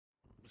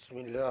بسم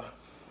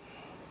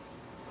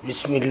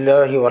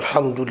الله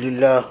والحمد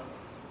لله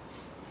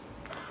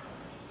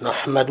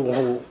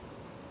نحمده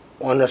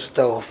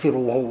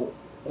ونستغفره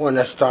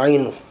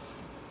ونستعينه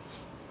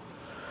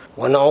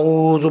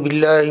ونعوذ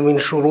بالله من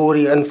شرور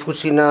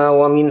أنفسنا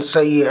ومن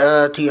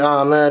سيئات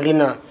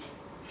أعمالنا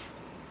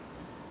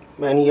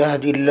من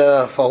يهد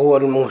الله فهو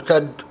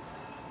المهتد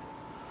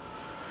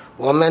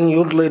ومن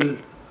يضلل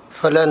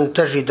فلن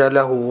تجد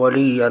له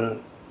وليا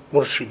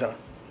مرشدا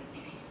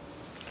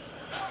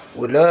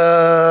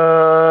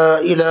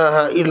ولا إله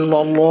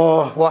إلا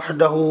الله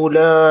وحده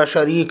لا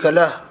شريك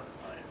له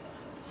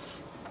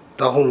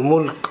له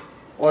الملك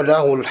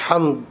وله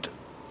الحمد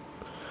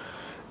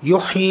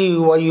يحيي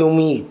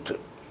ويميت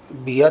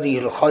بيده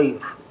الخير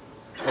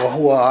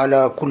وهو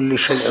على كل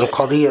شيء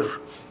قدير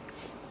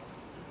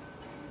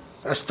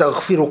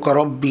أستغفرك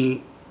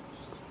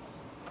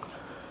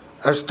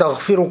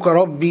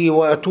ربي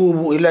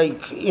وأتوب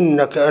إليك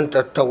إنك أنت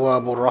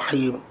التواب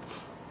الرحيم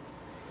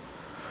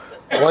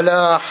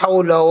ولا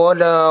حول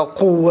ولا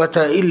قوة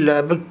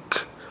إلا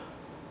بك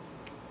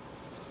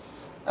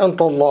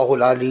أنت الله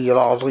العلي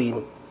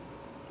العظيم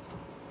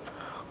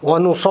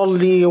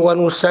ونصلي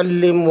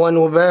ونسلم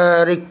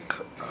ونبارك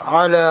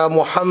على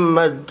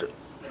محمد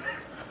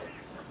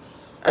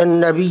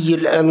النبي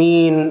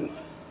الأمين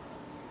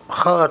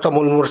خاتم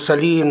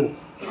المرسلين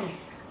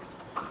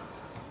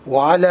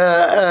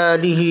وعلى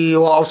آله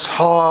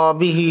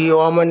وأصحابه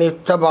ومن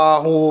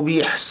اتبعه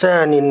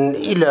بإحسان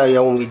إلى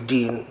يوم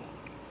الدين.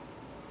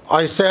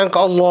 I thank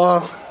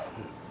Allah,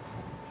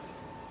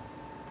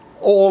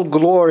 all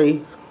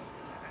glory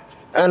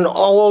and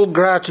all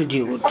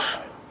gratitude.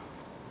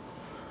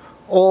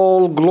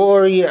 All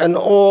glory and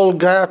all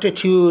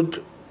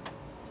gratitude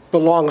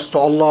belongs to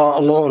Allah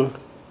alone.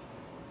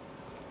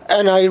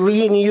 And I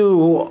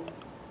renew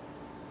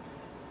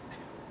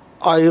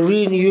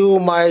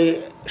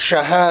my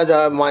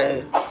shahada,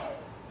 my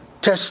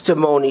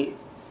testimony,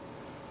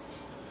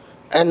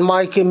 and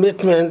my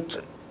commitment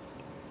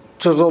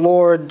to the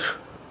Lord,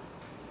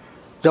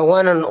 the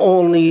one and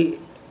only,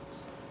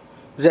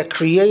 the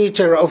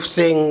creator of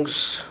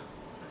things.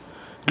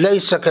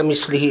 ليس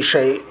كمثله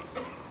شيء.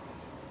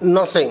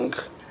 Nothing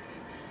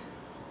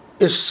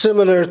is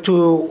similar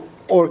to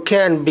or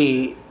can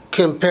be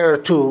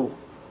compared to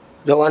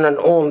the one and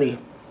only.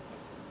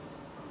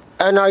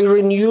 And I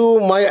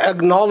renew my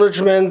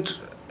acknowledgement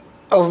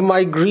of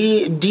my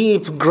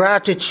deep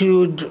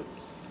gratitude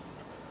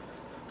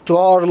to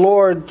our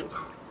Lord,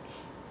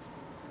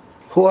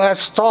 who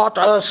has taught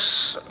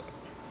us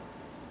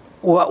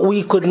what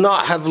we could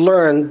not have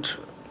learned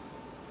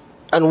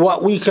and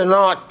what we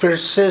cannot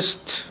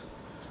persist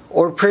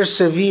or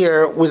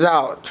persevere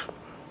without.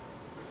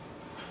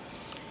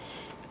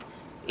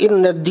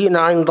 Inna ad-dina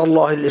 'inda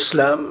Allah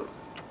al-Islam.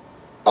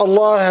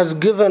 Allah has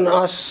given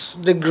us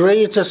the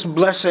greatest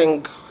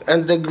blessing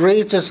and the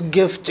greatest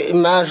gift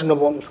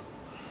imaginable.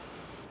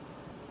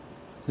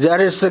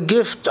 That is the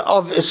gift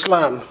of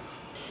Islam,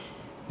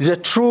 the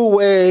true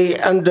way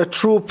and the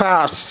true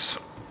path.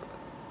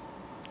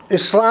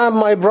 Islam,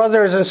 my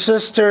brothers and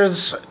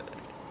sisters,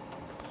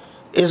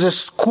 is a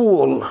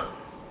school,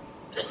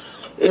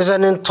 is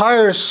an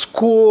entire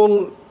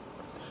school,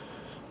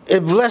 a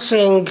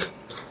blessing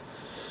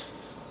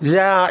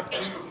that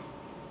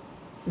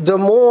the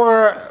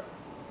more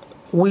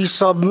we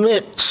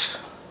submit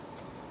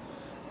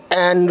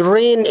and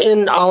rein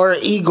in our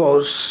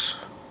egos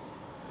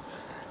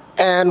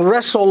and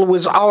wrestle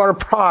with our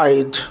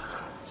pride,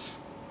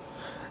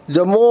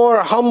 the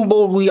more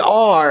humble we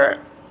are,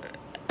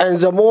 and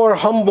the more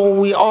humble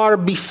we are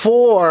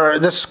before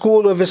the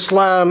school of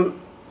Islam,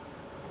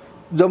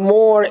 the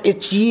more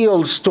it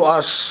yields to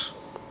us,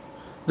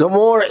 the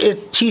more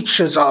it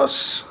teaches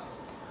us,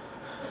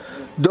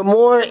 the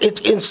more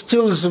it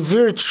instills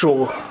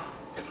virtue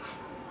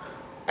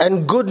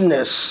and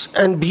goodness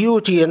and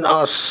beauty in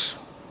us.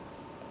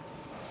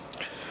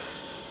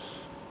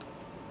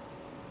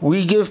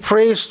 We give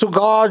praise to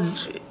God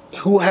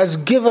who has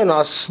given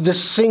us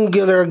this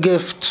singular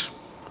gift,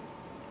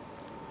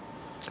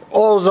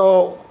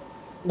 although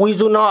we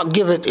do not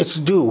give it its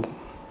due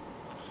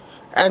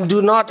and do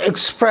not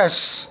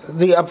express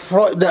the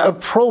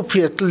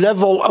appropriate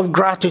level of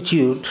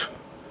gratitude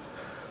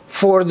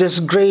for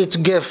this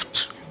great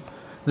gift,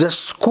 the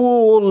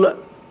school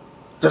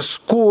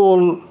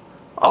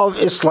of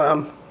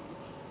Islam.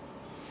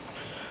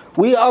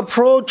 We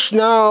approach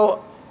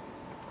now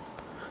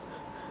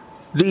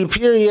the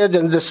period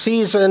and the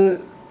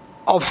season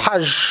of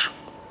Hajj.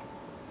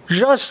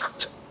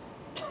 Just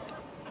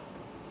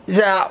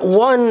that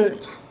one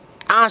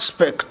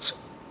aspect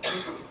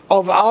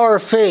of our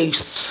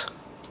faith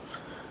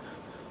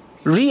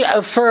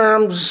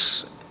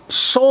reaffirms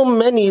so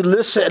many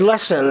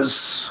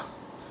lessons,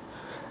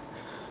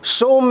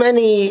 so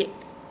many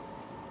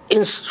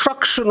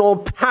instructional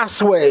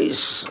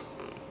pathways,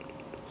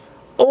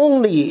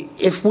 only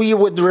if we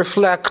would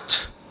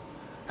reflect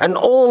and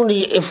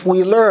only if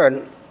we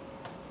learn.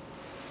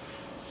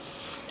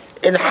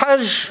 In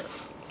Hajj,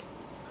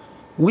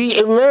 we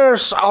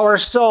immerse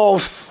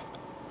ourselves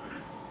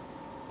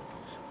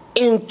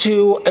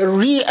into a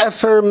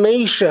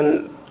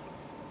reaffirmation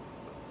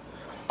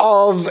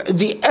of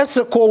the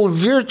ethical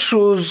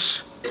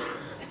virtues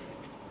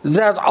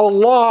that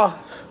Allah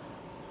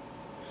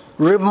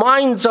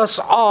reminds us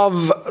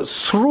of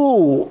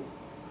through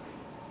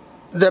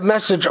the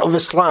message of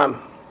Islam.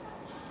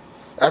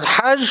 At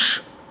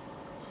Hajj,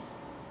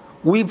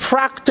 we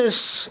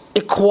practice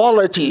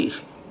equality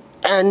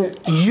and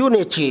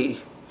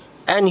unity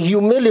and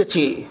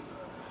humility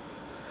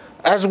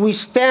as we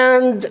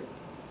stand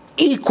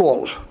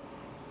equal.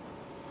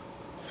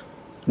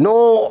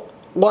 No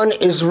one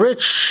is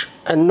rich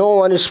and no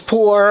one is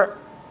poor.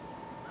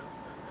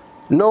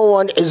 No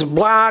one is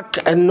black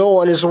and no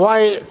one is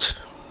white.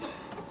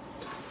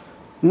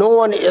 No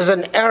one is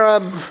an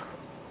Arab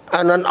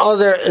and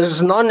another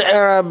is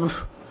non-Arab.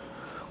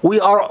 We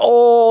are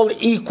all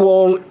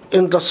equal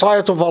in the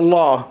sight of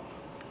Allah.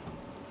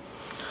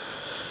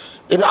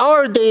 In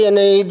our day and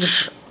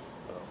age,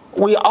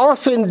 we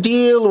often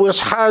deal with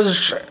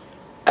Hajj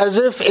as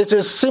if it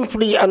is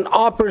simply an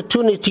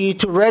opportunity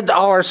to rid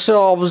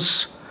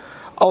ourselves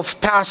of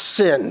past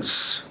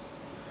sins,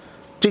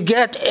 to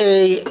get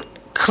a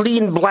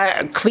clean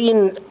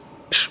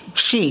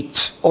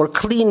sheet or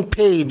clean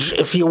page,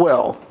 if you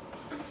will.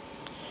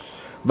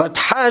 But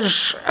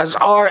Hajj, as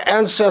our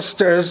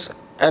ancestors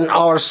and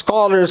our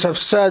scholars have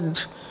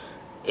said,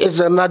 is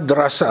a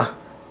madrasa.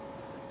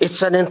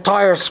 It's an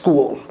entire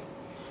school.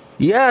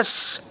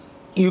 Yes,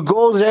 you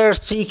go there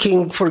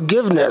seeking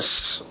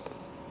forgiveness,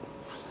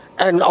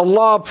 and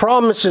Allah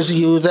promises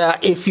you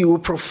that if you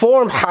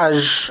perform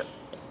Hajj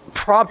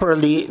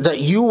properly, that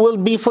you will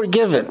be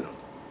forgiven.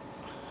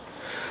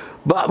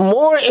 But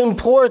more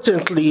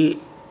importantly,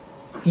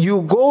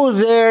 you go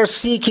there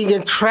seeking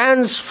a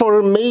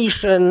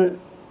transformation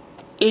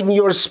in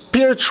your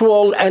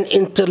spiritual and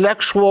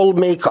intellectual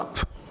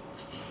makeup.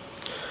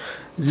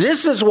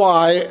 This is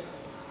why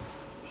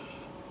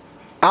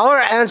our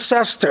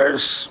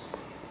ancestors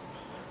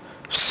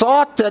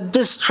thought that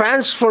this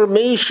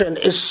transformation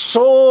is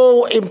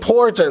so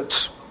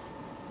important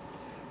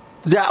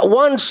that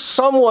once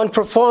someone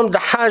performed the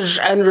Hajj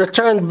and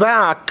returned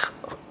back,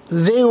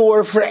 they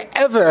were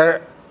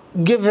forever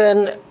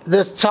given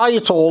the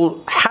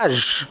title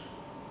Hajj,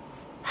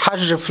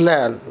 Hajj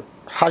Flan,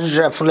 Hajj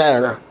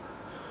Flana.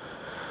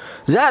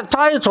 That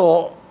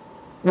title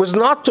was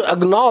not to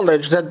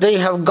acknowledge that they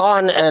have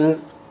gone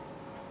and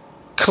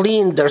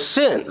cleaned their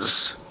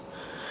sins.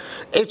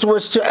 It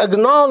was to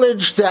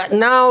acknowledge that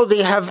now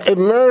they have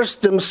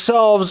immersed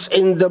themselves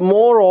in the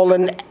moral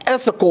and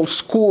ethical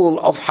school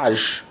of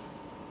Hajj.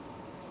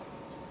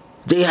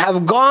 They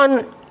have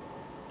gone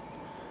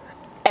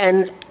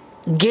and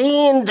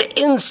gained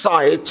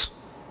insight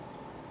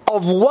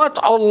of what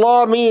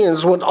Allah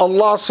means when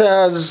Allah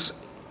says,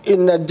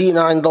 Inna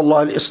ad-dina 'inda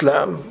Allah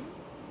al-Islam.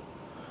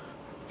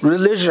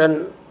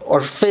 Religion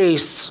or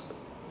faith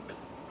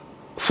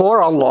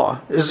for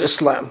Allah is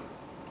Islam.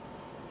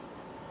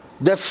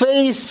 The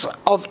faith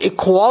of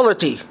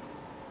equality,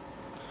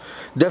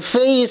 the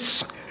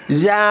faith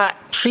that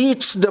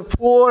treats the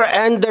poor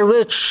and the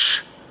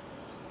rich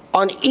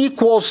on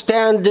equal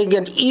standing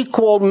and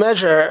equal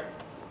measure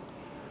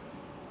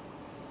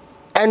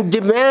and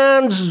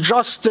demands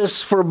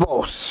justice for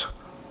both.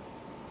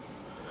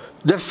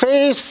 The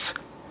faith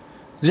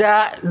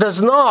that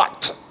does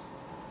not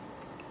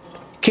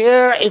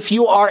care if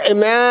you are a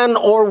man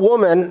or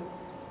woman,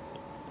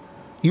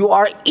 you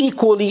are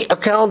equally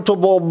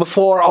accountable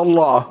before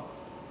Allah.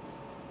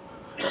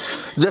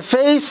 The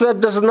faith that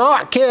does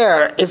not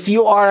care if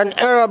you are an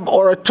Arab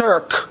or a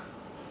Turk,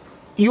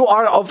 you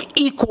are of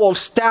equal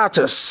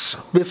status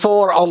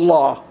before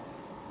Allah.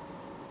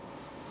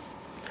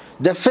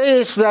 The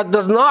faith that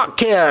does not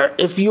care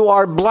if you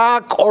are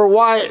black or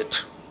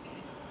white,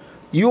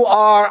 you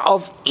are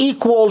of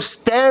equal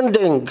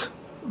standing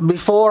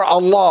before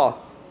Allah.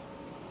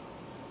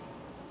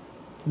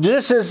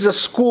 This is the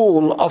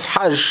school of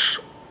Hajj.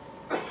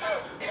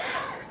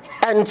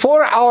 And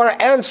for our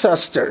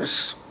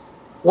ancestors,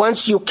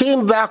 once you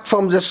came back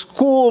from the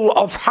school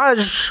of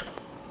Hajj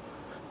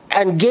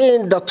and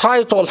gained the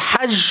title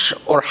Hajj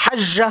or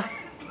Hajjah,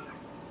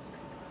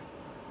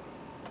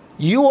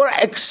 you were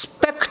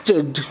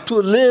expected to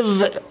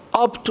live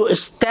up to a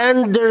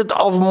standard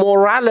of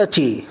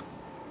morality.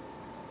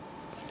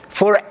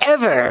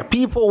 Forever,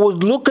 people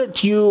would look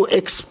at you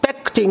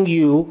expecting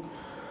you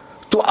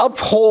to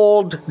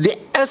uphold the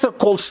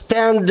ethical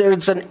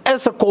standards and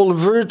ethical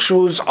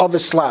virtues of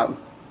Islam.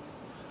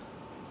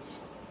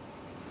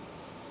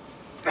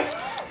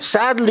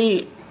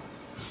 Sadly,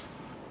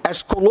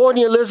 as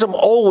colonialism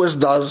always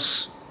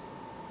does,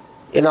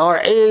 in our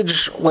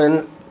age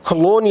when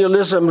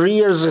colonialism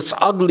rears its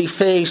ugly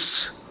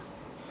face,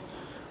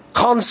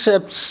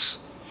 concepts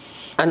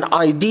and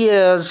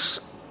ideas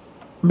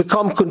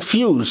become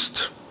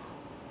confused.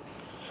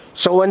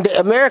 So when the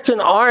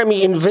American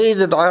army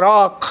invaded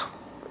Iraq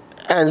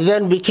and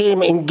then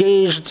became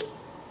engaged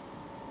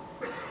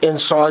in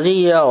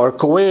Saudi or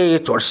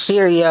Kuwait or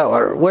Syria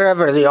or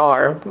wherever they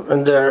are,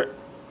 and they're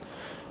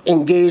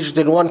engaged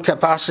in one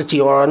capacity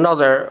or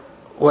another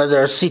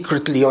whether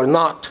secretly or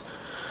not.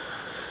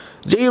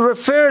 They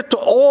refer to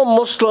all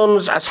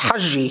Muslims as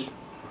Hajji,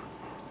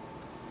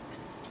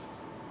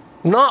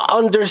 not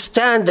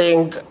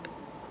understanding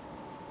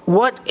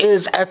what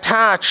is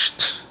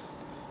attached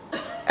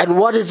and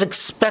what is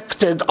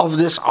expected of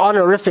this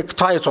honorific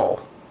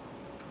title.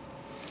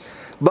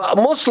 But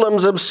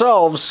Muslims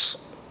themselves,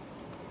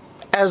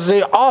 as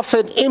they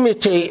often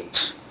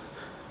imitate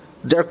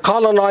their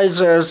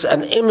colonizers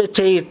and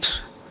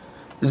imitate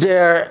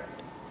their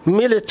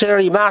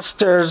military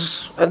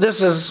masters, and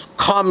this is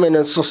common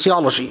in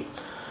sociology,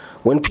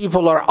 when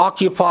people are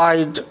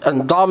occupied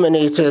and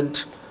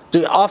dominated,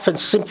 they often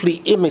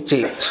simply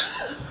imitate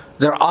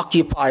their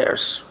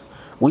occupiers.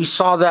 We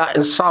saw that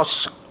in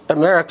South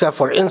America,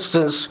 for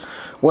instance,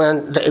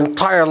 when the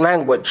entire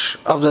language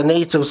of the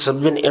natives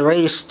have been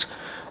erased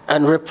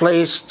and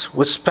replaced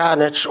with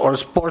Spanish or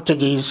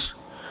Portuguese.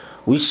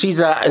 We see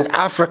that in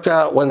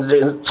Africa when the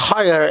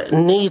entire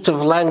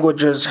native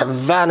languages have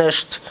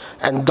vanished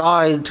and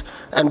died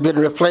and been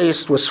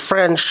replaced with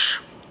French.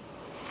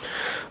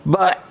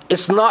 But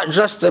it's not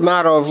just a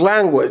matter of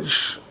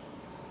language.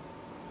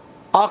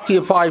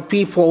 Occupied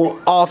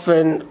people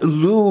often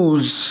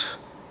lose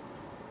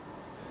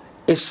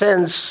a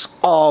sense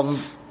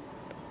of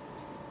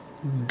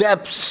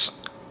depth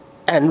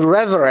and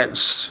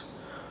reverence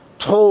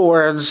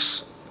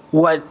towards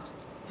what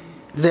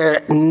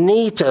their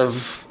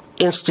native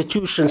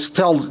institutions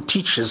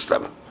teaches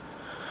them.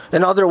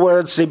 In other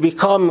words, they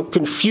become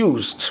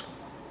confused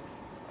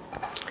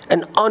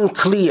and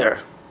unclear.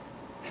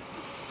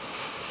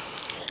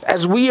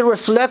 As we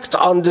reflect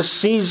on this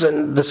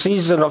season, the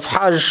season of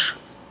Hajj,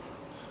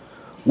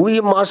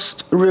 we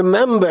must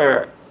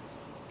remember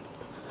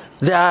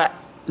that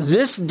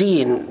this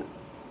deen,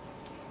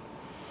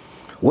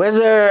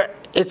 whether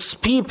its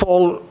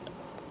people,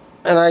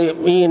 and I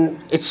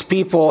mean its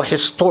people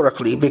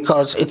historically,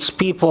 because its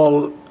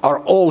people are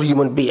all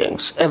human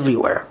beings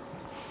everywhere,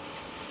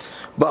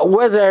 but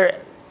whether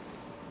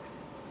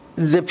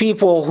the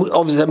people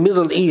of the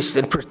Middle East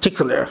in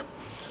particular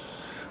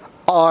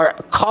are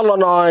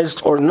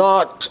colonized or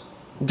not,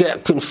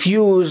 get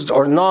confused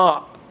or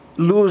not,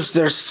 lose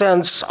their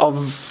sense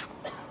of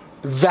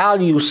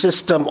value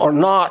system or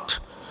not,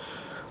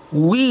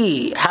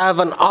 we have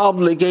an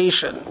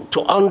obligation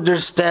to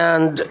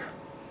understand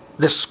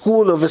the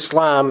school of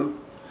Islam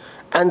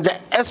and the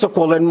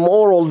ethical and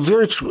moral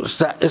virtues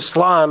that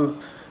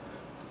Islam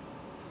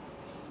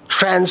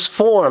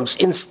transforms,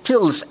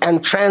 instills,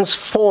 and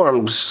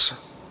transforms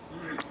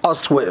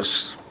us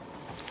with.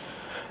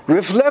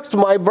 Reflect,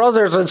 my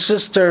brothers and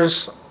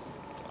sisters,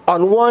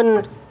 on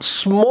one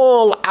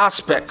small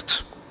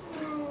aspect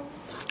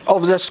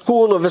of the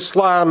school of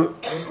Islam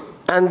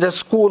and the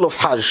school of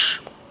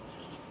Hajj.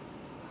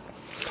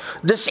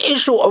 This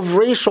issue of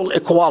racial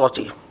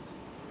equality.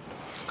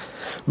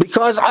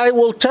 Because I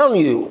will tell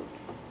you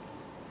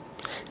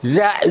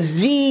that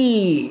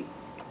the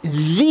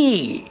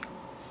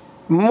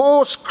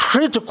most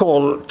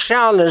critical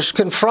challenge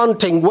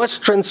confronting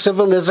Western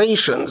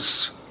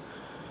civilizations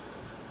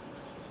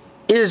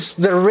is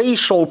the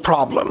racial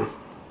problem.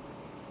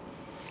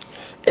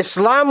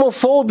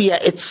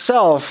 Islamophobia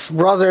itself,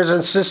 brothers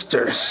and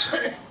sisters,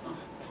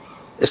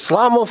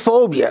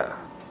 Islamophobia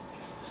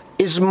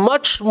is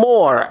much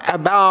more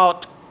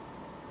about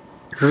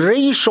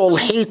racial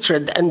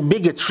hatred and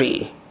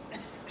bigotry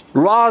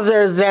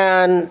rather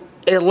than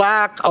a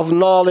lack of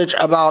knowledge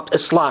about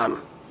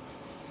Islam.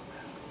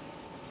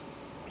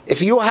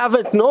 If you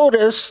haven't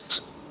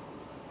noticed,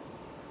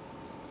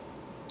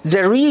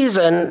 the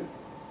reason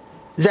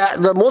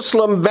that the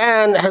Muslim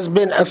ban has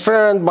been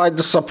affirmed by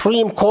the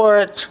Supreme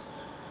Court,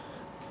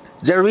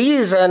 the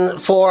reason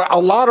for a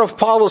lot of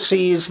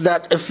policies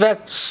that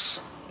affects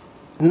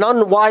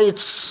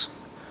non-whites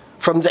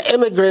from the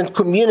immigrant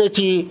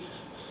community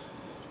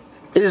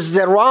is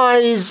the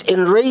rise in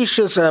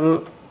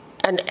racism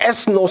and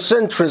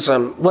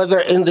ethnocentrism, whether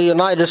in the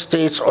United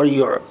States or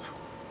Europe.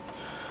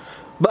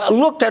 But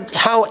look at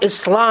how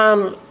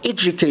Islam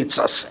educates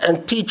us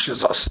and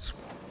teaches us.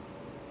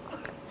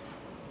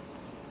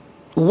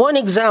 One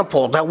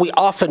example that we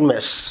often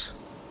miss.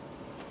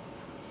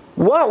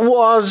 What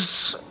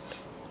was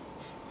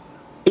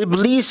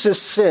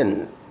Iblis'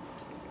 sin?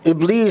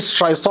 Iblis,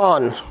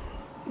 Shaitan,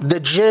 the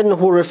jinn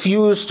who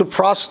refused to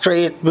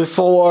prostrate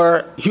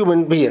before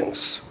human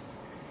beings.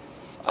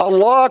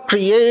 Allah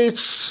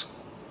creates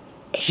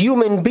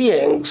human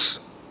beings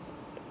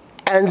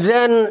and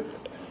then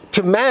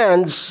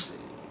commands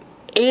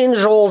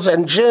angels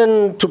and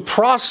jinn to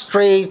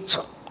prostrate,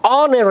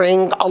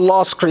 honoring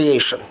Allah's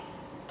creation.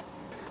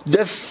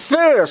 The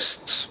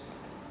first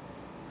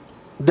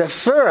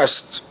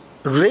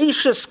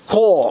racist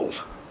call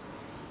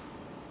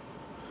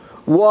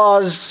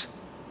was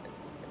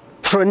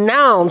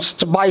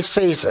pronounced by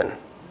Satan.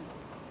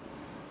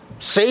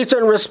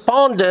 Satan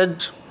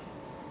responded,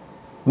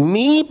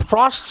 "Me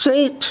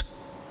prostrate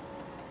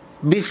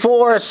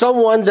before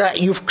someone that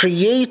you've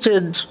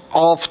created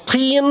of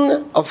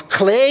teen, of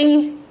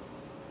clay?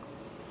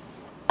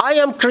 I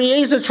am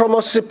created from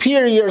a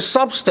superior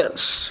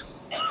substance.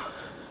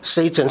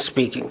 Satan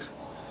speaking.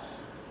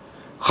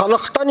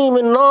 خلقتني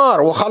من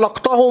نار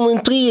وخلقته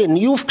من طين.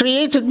 You've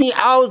created me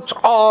out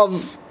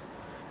of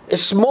a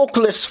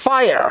smokeless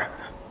fire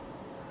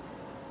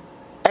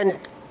and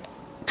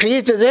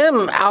created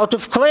him out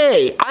of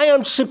clay. I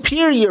am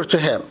superior to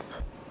him.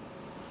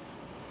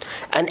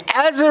 And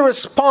as a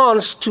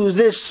response to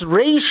this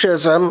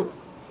racism,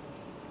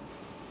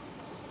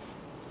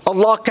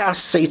 Allah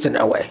cast Satan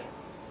away.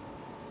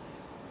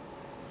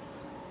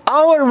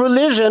 Our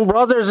religion,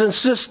 brothers and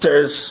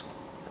sisters,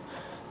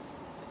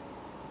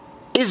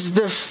 is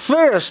the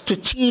first to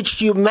teach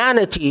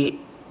humanity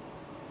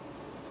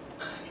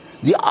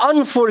the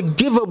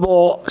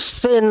unforgivable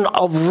sin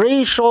of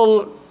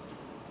racial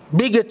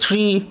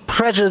bigotry,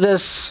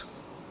 prejudice,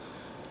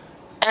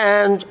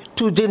 and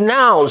to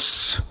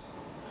denounce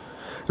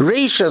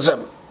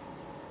racism.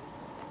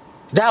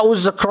 That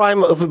was the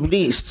crime of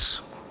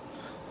Iblis.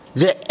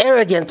 The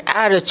arrogant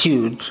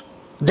attitude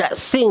that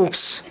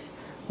thinks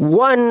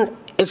one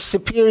is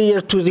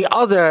superior to the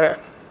other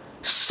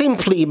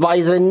simply by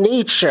the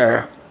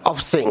nature of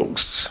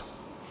things.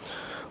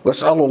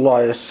 وَاسْأَلُ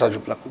اللَّهَ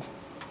يَسْتَجِبْ لَكُمْ.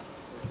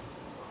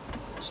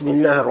 بسم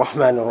الله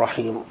الرحمن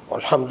الرحيم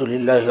والحمد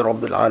لله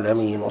رب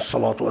العالمين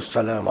والصلاة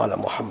والسلام على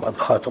محمد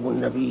خاتم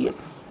النبيين.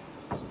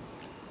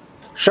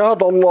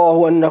 شهد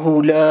الله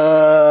أنه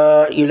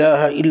لا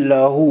إله إلا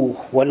هو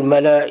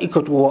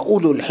والملائكة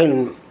وأولو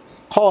العلم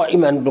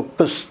قائما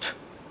بالقسط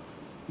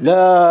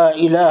لا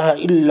إله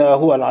إلا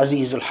هو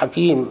العزيز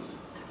الحكيم.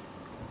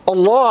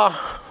 Allah,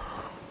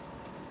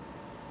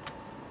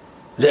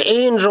 the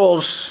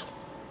angels,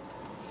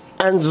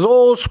 and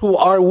those who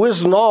are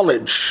with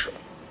knowledge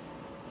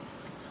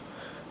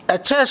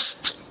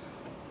attest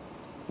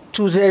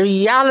to the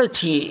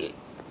reality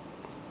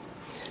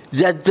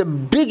that the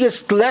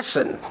biggest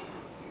lesson,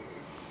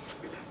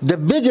 the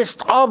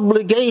biggest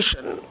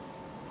obligation,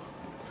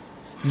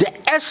 the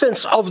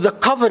essence of the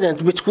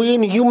covenant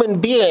between human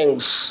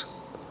beings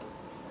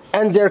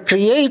and their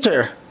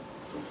Creator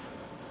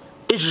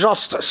is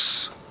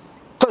justice,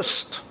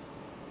 qist.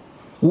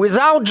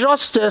 Without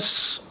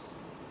justice,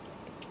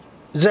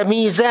 the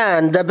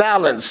mizan, the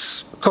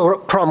balance,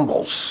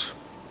 crumbles.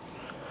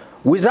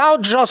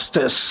 Without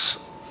justice,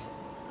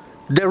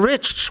 the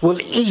rich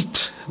will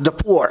eat the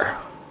poor.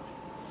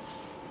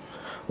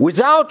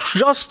 Without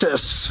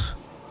justice,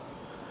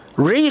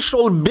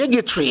 racial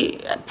bigotry,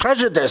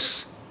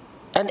 prejudice,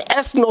 and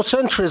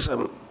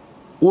ethnocentrism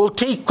will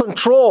take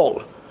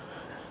control.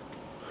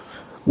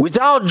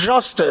 Without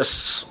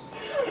justice,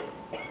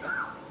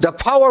 the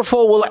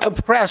powerful will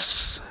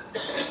oppress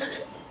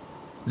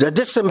the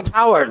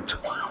disempowered.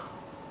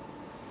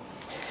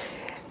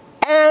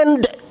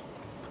 And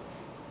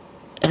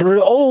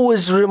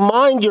always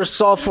remind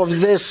yourself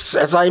of this,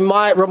 as I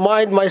might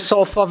remind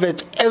myself of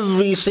it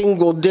every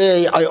single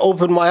day I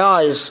open my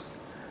eyes.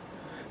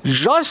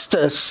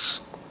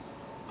 Justice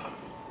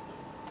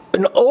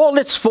in all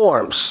its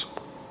forms,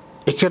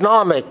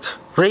 economic,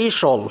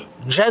 racial,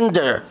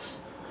 gender,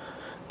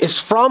 is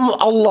from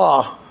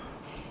Allah.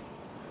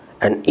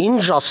 And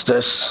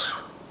injustice,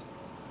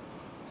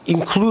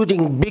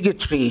 including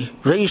bigotry,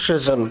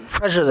 racism,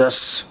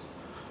 prejudice,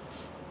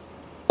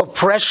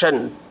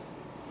 oppression,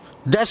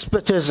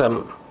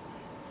 despotism,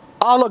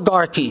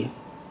 oligarchy,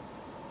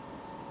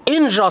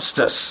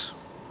 injustice,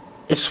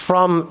 is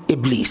from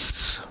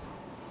Iblis,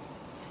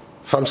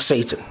 from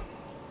Satan.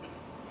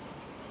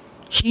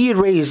 He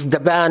raised the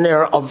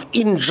banner of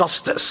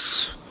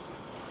injustice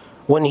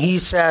when he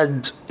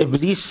said,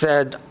 Iblis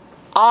said,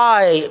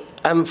 I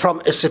am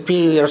from a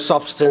superior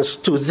substance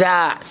to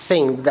that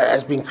thing that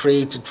has been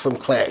created from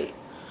clay.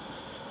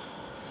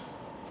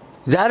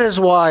 That is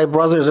why,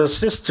 brothers and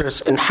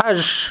sisters, in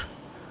Hajj,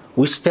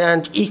 we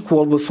stand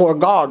equal before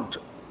God.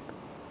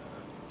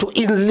 To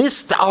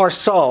enlist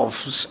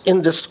ourselves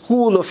in the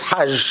school of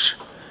Hajj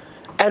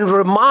and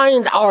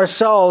remind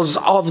ourselves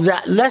of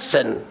that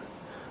lesson,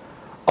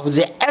 of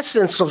the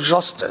essence of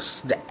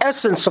justice, the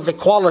essence of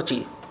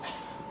equality,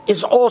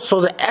 is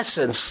also the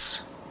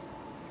essence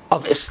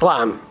of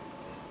Islam,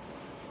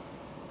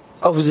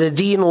 of the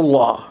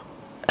Deenullah.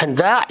 And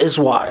that is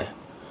why,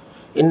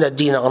 Inna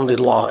Deena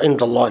Indallah,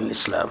 Indallah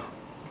al-Islam,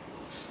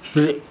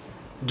 the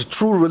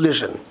true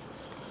religion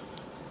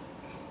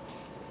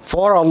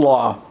for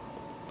Allah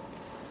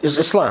is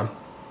Islam.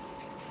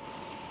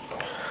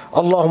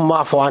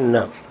 Allahumma afu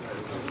anna,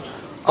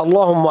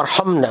 Allahumma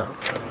arhamna,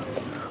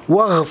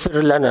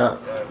 waghfir lana,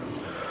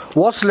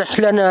 waslih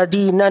lana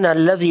deenana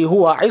alladhi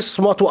huwa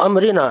ismatu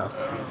amrina,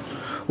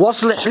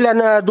 واصلح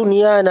لنا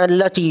دنيانا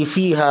التي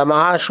فيها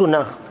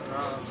معاشنا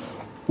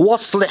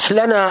واصلح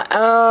لنا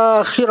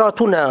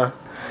آخرتنا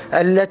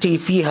التي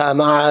فيها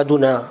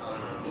معادنا.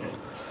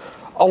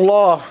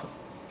 Allah,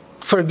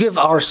 forgive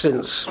our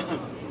sins.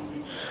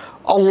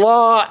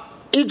 Allah,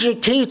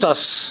 educate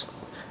us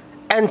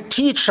and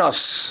teach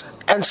us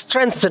and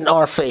strengthen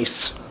our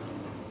faith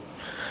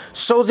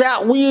so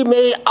that we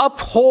may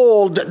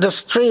uphold the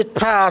straight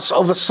path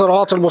of the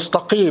Sirat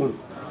al-Mustaqim,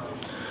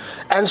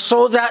 and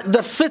so that the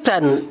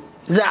fitan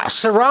that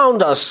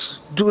surround us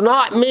do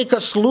not make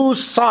us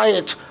lose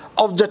sight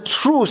of the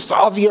truth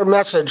of your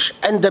message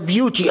and the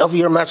beauty of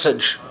your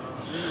message.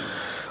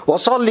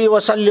 وصلي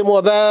وسلم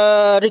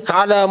وبارك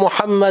على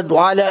محمد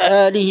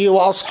وعلى آله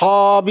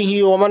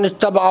وأصحابه ومن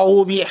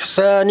اتبعه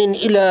بإحسان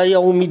إلى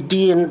يوم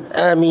الدين.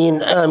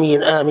 آمين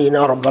آمين آمين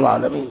يا رب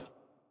العالمين.